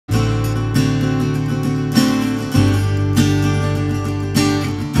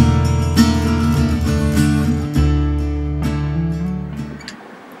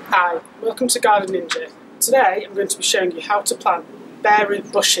welcome to Garden Ninja. Today I'm going to be showing you how to plant bare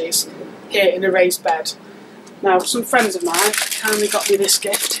root bushes here in a raised bed. Now some friends of mine kindly got me this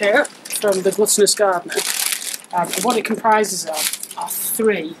gift here from the Glutenous gardener, and what it comprises of are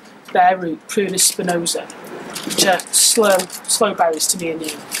 3 bare root Prunus spinosa, which are sloe berries to me and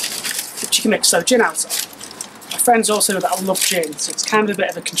you, which you can make sloe gin out of. My friends also know that I love gin, so it's kind of a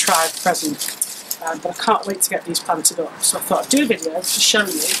bit of a contrived present. But I can't wait to get these planted up, so I thought I'd do a video to show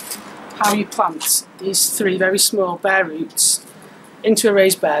you how you plant these 3 very small bare roots into a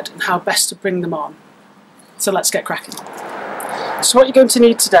raised bed and how best to bring them on. So let's get cracking. So what you're going to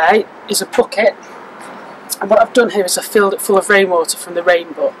need today is a bucket, and what I've done here is I've filled it full of rainwater from the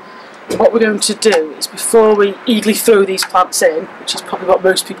rainbow. And what we're going to do is, before we eagerly throw these plants in, which is probably what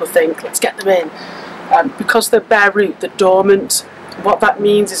most people think, let's get them in, because they're bare root, they're dormant. What that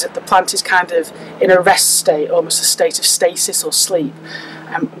means is that the plant is kind of in a rest state, almost a state of stasis or sleep.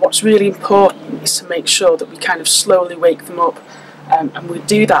 What's really important is to make sure that we kind of slowly wake them up, and we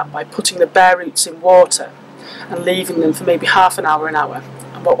do that by putting the bare roots in water and leaving them for maybe half an hour,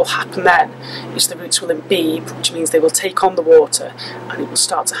 And what will happen then is the roots will imbibe, which means they will take on the water and it will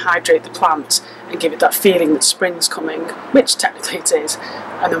start to hydrate the plant and give it that feeling that spring's coming, which technically it is,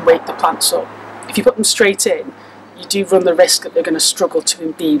 and then wake the plants up. If you put them straight in, you do run the risk that they're going to struggle to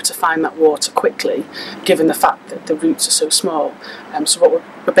imbibe, to find that water quickly, given the fact that the roots are so small. So what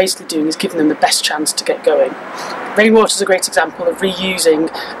we're basically doing is giving them the best chance to get going. Rainwater is a great example of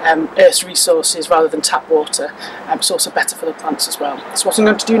reusing Earth's resources rather than tap water. It's also better for the plants as well. So what I'm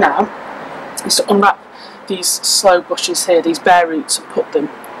going to do now is to unwrap these sloe bushes here, these bare roots, and put them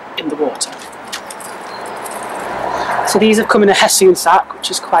in the water. So these have come in a hessian sac, which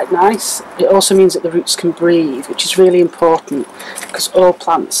is quite nice. It also means that the roots can breathe, which is really important because all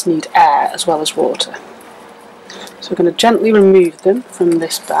plants need air as well as water. So we're going to gently remove them from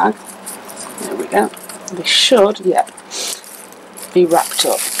this bag. There we go. They should, be wrapped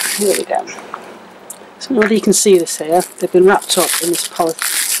up. Here we go. So whether you can see this here, they've been wrapped up in this sort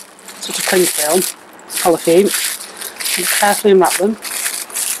of cling film, polythene. And carefully unwrap them.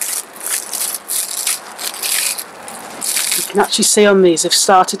 You can actually see on these they've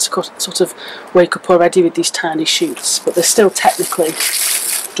started to sort of wake up already with these tiny shoots, but they're still technically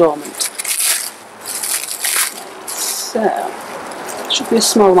dormant. So, there should be a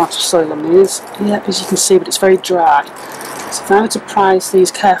small amount of soil on these. Yep, as you can see, but it's very dry. So if I were to prise these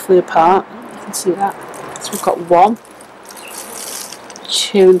carefully apart, you can see that. So we've got 1,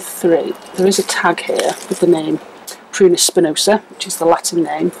 2 and 3. There is a tag here with the name Prunus spinosa, which is the Latin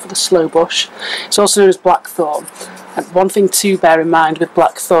name for the sloe bush. It's also known as blackthorn. And one thing to bear in mind with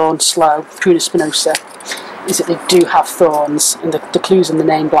blackthorn, sloe, Prunus spinosa, is that they do have thorns, and the clue's in the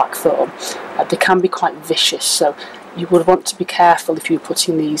name blackthorn. They can be quite vicious, so you would want to be careful if you're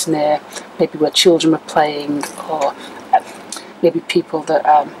putting these near maybe where children are playing, or maybe people that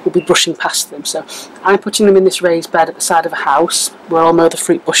will be brushing past them. So I'm putting them in this raised bed at the side of a house where all my other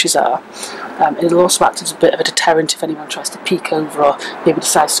fruit bushes are. And it'll also act as a bit of a deterrent if anyone tries to peek over or maybe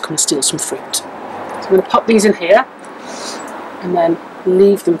decides to come and steal some fruit. So I'm going to pop these in here and then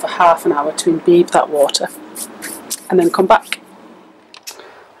leave them for half an hour to imbibe that water and then come back.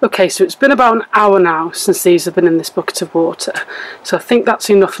 Okay, so it's been about an hour now since these have been in this bucket of water, so I think that's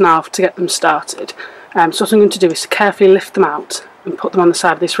enough now to get them started. So what I'm going to do is to carefully lift them out and put them on the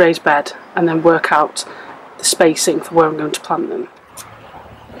side of this raised bed and then work out the spacing for where I'm going to plant them.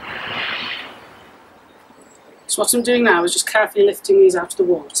 So what I'm doing now is just carefully lifting these out of the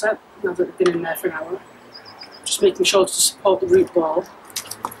water now that they've been in there for an hour. Just making sure to support the root ball.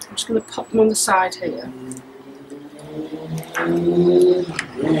 I'm just going to pop them on the side here.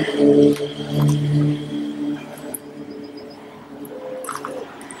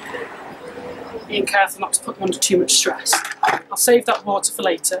 Being careful not to put them under too much stress. I'll save that water for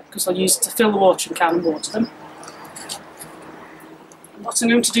later because I'll use it to fill the watering can and water them. And what I'm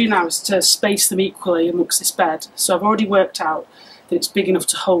going to do now is to space them equally amongst this bed. So I've already worked out that it's big enough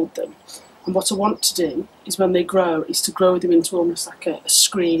to hold them. And what I want to do is, when they grow, is to grow them into almost like a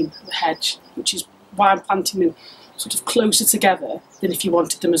screen, a hedge, which is why I'm planting them sort of closer together than if you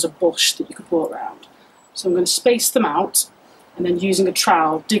wanted them as a bush that you could walk around. So I'm going to space them out and then, using a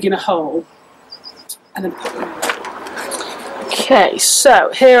trowel, dig in a hole and then put them in. Okay, so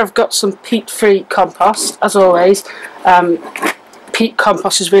here I've got some peat-free compost, as always. Peat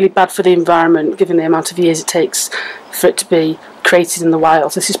compost is really bad for the environment given the amount of years it takes for it to be created in the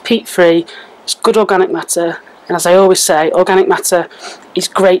wild. This is peat-free, it's good organic matter, and as I always say, organic matter is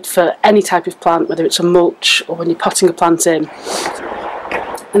great for any type of plant, whether it's a mulch or when you're potting a plant in.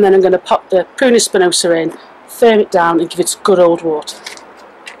 And then I'm going to pop the Prunus spinosa in, firm it down and give it good old water.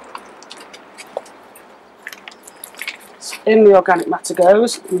 in the organic matter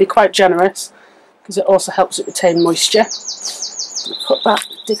goes. You can be quite generous because it also helps it retain moisture. Put that,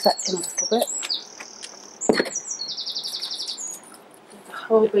 dig that in a little bit. A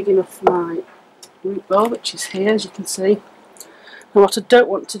hole big enough for my root ball, which is here, as you can see. Now what I don't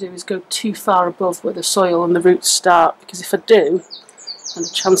want to do is go too far above where the soil and the roots start, because if I do, then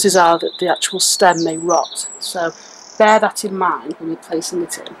the chances are that the actual stem may rot. So bear that in mind when you're placing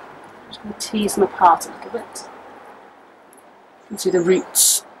it in. I'm just going to tease them apart a little bit. You can see the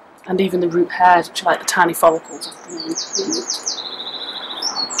roots and even the root hairs, which are like the tiny follicles of the main root.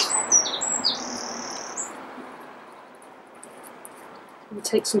 And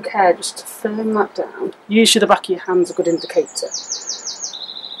take some care just to firm that down. Usually the back of your hand's a good indicator,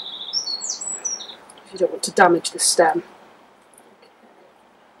 if you don't want to damage the stem.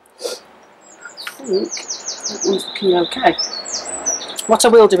 I think that one's looking okay. What I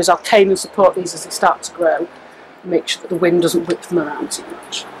will do is I'll cane and support these as they start to grow and make sure that the wind doesn't whip them around too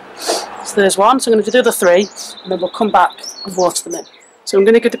much. So there's one, so I'm going to do the other three and then we'll come back and water them in. So I'm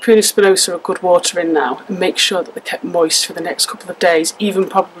going to give the Prunus spinosa a good water in now and make sure that they're kept moist for the next couple of days, even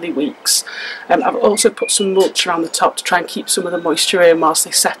probably weeks. I've also put some mulch around the top to try and keep some of the moisture in whilst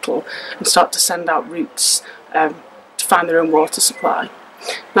they settle and start to send out roots to find their own water supply.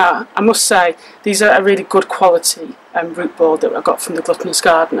 Now, I must say, these are a really good quality root ball that I got from the Glutenous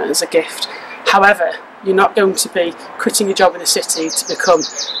gardener as a gift. However, you're not going to be quitting your job in the city to become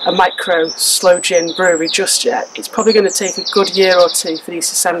a micro sloe gin brewery just yet. It's probably going to take a good year or two for these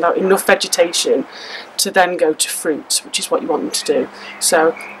to send out enough vegetation to then go to fruit, which is what you want them to do.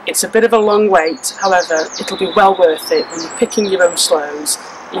 So it's a bit of a long wait, however, it'll be well worth it when you're picking your own sloes,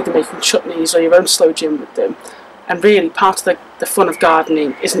 either making chutneys or your own sloe gin with them. And really, part of the fun of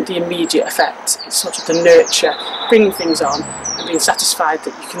gardening isn't the immediate effect, it's sort of the nurture, bringing things on and being satisfied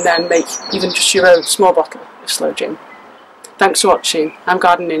that you can then make even just your own small bottle of sloe gin. Thanks for watching, I'm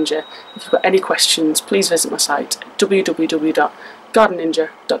Garden Ninja. If you've got any questions, please visit my site at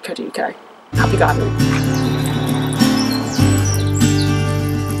www.gardenninja.co.uk. Happy gardening!